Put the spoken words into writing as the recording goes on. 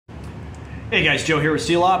Hey guys, Joe here with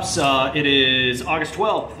Steel Ops. It is August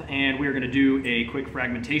 12th and we're going to do a quick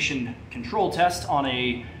fragmentation control test on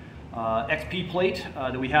a XP plate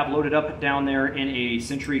that we have loaded up down there in a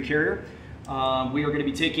Century carrier. We are going to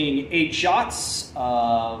be taking 8 shots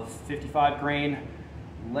of 55 grain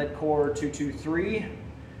lead core 223.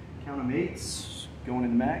 Count them 8s going in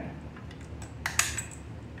the mag.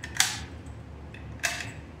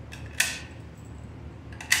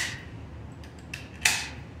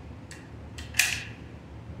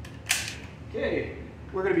 Okay,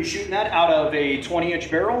 we're going to be shooting that out of a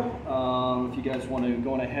 20-inch barrel. If you guys want to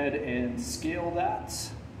go on ahead and scale that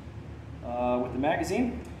with the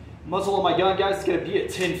magazine. Muzzle of my gun, guys, is going to be at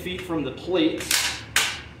 10 feet from the plate.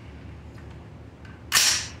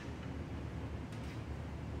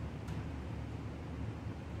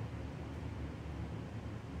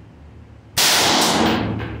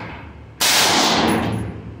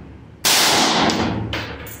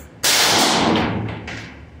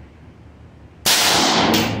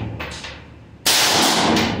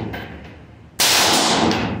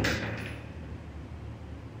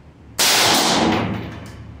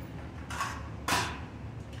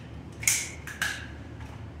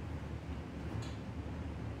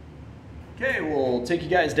 Okay, we'll take you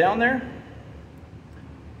guys down there.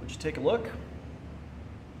 Let you take a look.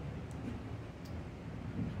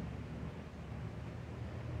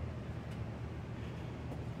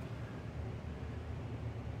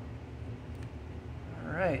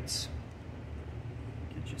 All right.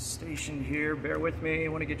 Get you stationed here. Bear with me. I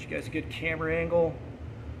want to get you guys a good camera angle.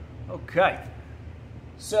 Okay.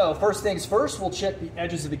 So first things first, we'll check the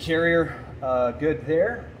edges of the carrier. Good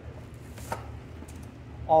there.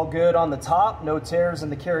 All good on the top, no tears in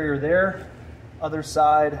the carrier there. Other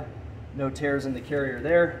side, no tears in the carrier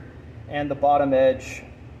there. And the bottom edge,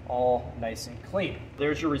 all nice and clean.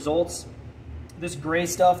 There's your results. This gray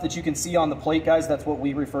stuff that you can see on the plate, guys, that's what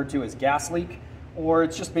we refer to as gas leak, or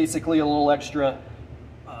it's just basically a little extra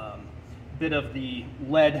bit of the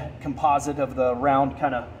lead composite of the round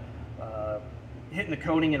kind of hitting the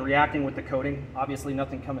coating and reacting with the coating. Obviously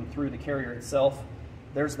nothing coming through the carrier itself.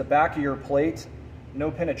 There's the back of your plate. No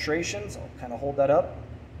penetrations. I'll kind of hold that up.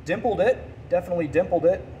 Dimpled it, definitely dimpled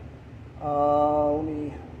it. Let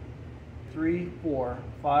me 3, 4,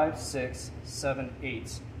 5, 6, 7,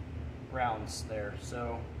 8 rounds there.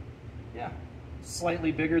 So yeah,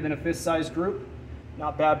 slightly bigger than a fist-sized group.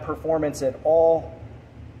 Not bad performance at all.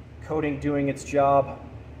 Coating doing its job.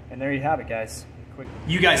 And there you have it, guys.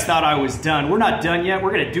 You guys thought I was done. We're not done yet.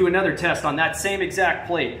 We're going to do another test on that same exact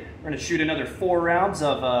plate. We're going to shoot another 4 rounds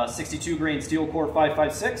of 62 grain steel core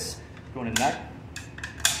 5.56. Going in the back.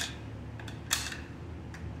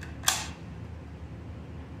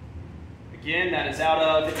 Again, that is out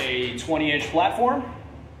of a 20-inch platform.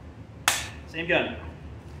 Same gun.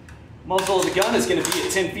 Muzzle of the gun is going to be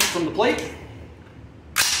at 10 feet from the plate.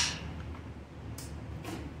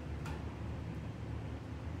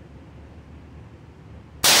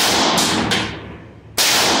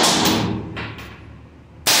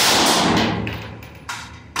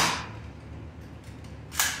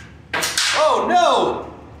 Oh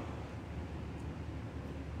no!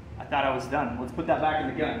 I thought I was done. Let's put that back in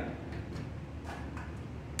the gun.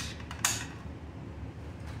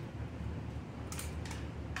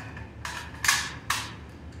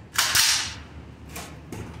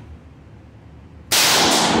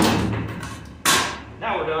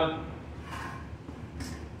 Now we're done.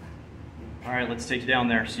 All right, let's take you down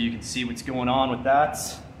there so you can see what's going on with that.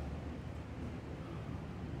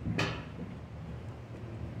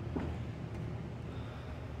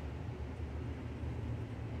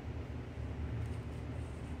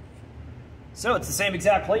 So it's the same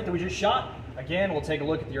exact plate that we just shot. Again, we'll take a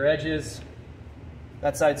look at your edges.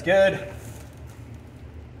 That side's good.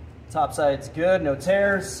 Top side's good, no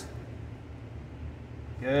tears.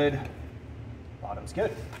 Good. Bottom's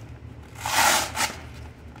good.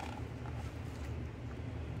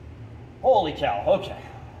 Holy cow, okay.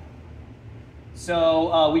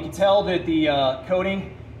 So we can tell that the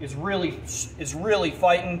coating is really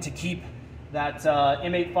fighting to keep that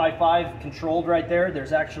M855 controlled right there.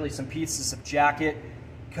 There's actually some pieces of jacket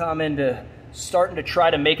starting to try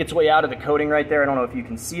to make its way out of the coating right there. I don't know if you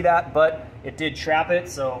can see that, but it did trap it.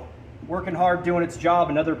 So working hard, doing its job.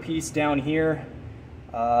 Another piece down here,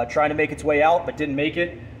 trying to make its way out, but didn't make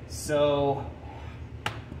it. So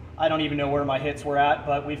I don't even know where my hits were at,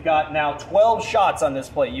 but we've got now 12 shots on this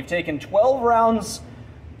plate. You've taken 12 rounds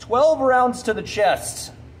to the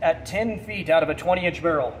chest at 10 feet out of a 20-inch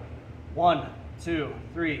barrel. 1, 2,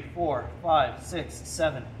 3, 4, 5, 6,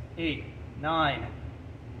 7, 8, 9,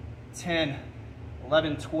 10,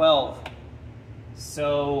 11, 12.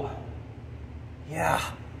 So Yeah.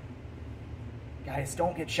 Guys,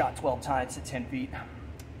 don't get shot 12 times at 10 feet.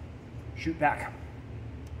 Shoot back.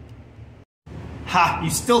 Ha, you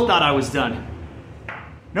still thought I was done.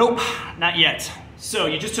 Nope, not yet. So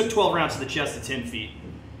you just took 12 rounds to the chest at 10 feet.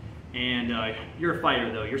 And you're a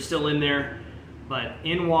fighter though, you're still in there. But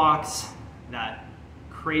in walks that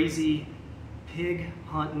crazy pig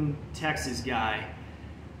hunting Texas guy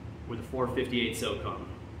with a 458 SOCOM.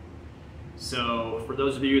 So for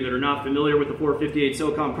those of you that are not familiar with the 458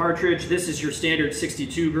 SOCOM cartridge, this is your standard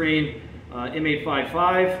 62 grain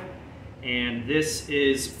M855, and this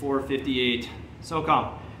is 458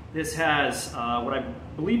 SOCOM. This has what I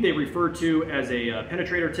believe they refer to as a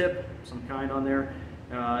penetrator tip, some kind on there.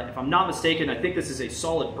 If I'm not mistaken, I think this is a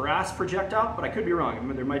solid brass projectile, but I could be wrong. I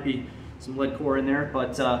mean, there might be some lead core in there,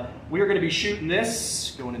 but we are going to be shooting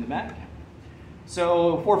this, going in the mag.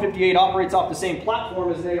 So 458 operates off the same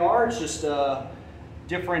platform as they are, it's just a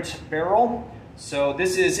different barrel. So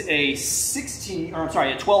this is a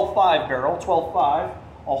 12.5 barrel, 12.5.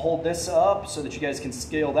 I'll hold this up so that you guys can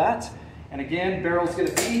scale that. And again, barrel's going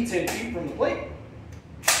to be 10 feet from the plate.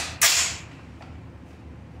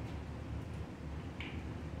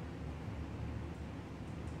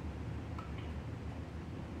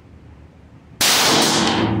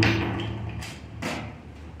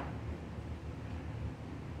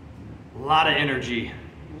 A lot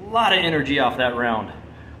of energy off that round.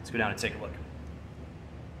 Let's go down and take a look.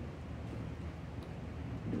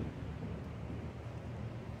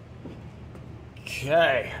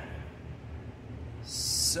 Okay,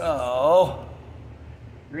 so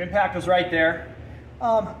your impact was right there.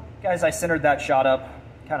 Guys, I centered that shot up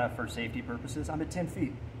kind of for safety purposes. I'm at 10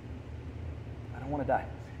 feet. I don't want to die.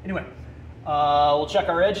 Anyway, we'll check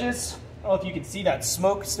our edges. I don't know if you can see that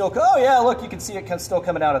smoke still. Oh yeah, look, you can see it still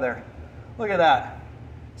coming out of there. Look at that,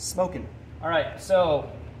 smoking. All right,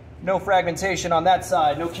 so no fragmentation on that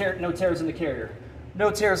side, no tears in the carrier, no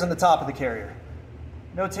tears on the top of the carrier,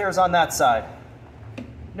 no tears on that side,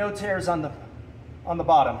 no tears on the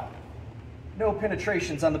bottom, no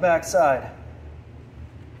penetrations on the back side.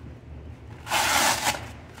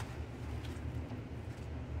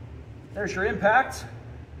 There's your impact.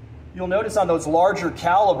 You'll notice on those larger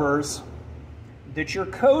calibers that your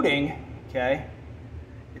coating, okay,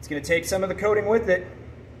 it's going to take some of the coating with it.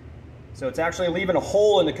 So it's actually leaving a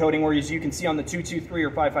hole in the coating, whereas you can see on the 223 or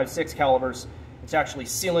 556 calibers, it's actually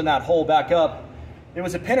sealing that hole back up. There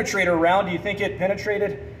was a penetrator round. Do you think it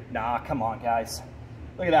penetrated? Nah, come on, guys.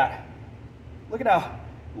 Look at that. Look at how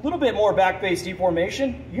a little bit more back face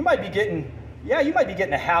deformation. You might be getting, yeah, you might be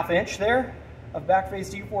getting a ½ inch there of back face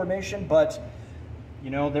deformation, but you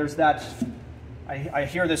know, there's that, I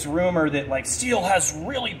hear this rumor that like steel has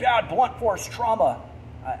really bad blunt force trauma.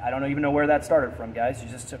 I don't even know where that started from, guys. You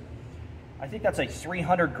just took, I think that's a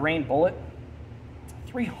 300 grain bullet.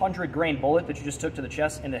 300 grain bullet that you just took to the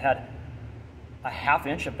chest, and it had a ½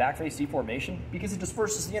 inch of back face deformation because it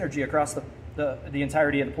disperses the energy across the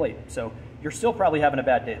entirety of the plate. So you're still probably having a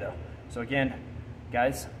bad day though. So again,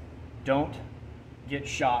 guys, don't get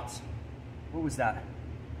shot. What was that?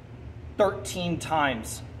 13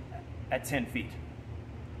 times at 10 feet.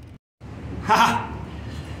 Ha!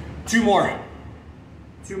 Two more.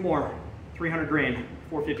 300 grain,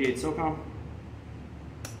 458 SOCOM.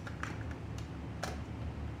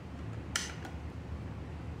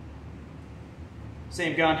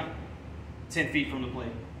 Same gun, 10 feet from the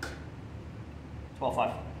plate.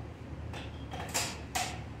 12.5.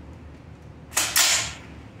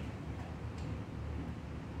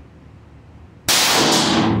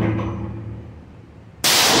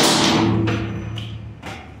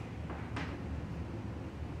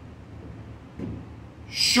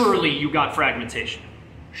 Surely you got fragmentation.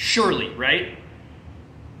 Surely, right?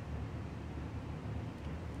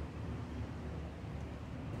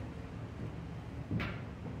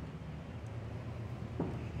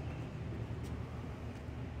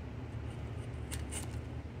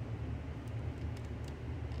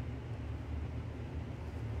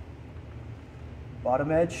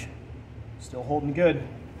 Bottom edge, still holding good.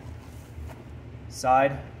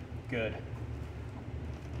 Side, good.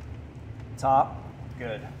 Top,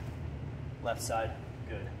 good. Left side,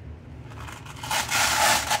 good.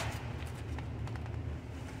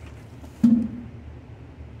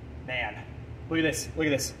 Man, look at this, look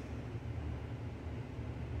at this.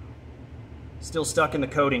 Still stuck in the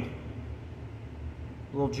coating.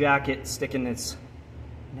 Little jacket sticking its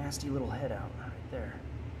nasty little head out right there.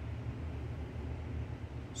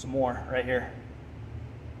 Some more right here.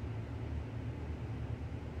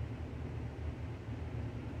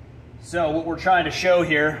 So what we're trying to show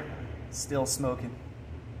here, still smoking.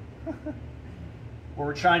 What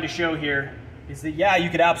we're trying to show here is that, yeah, you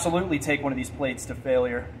could absolutely take one of these plates to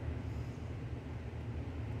failure.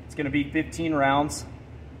 It's going to be 15 rounds,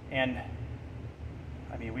 and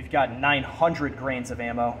I mean, we've got 900 grains of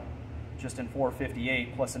ammo just in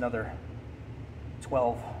 458, plus another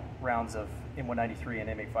 12 rounds of M193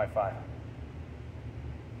 and M855.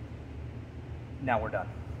 Now we're done.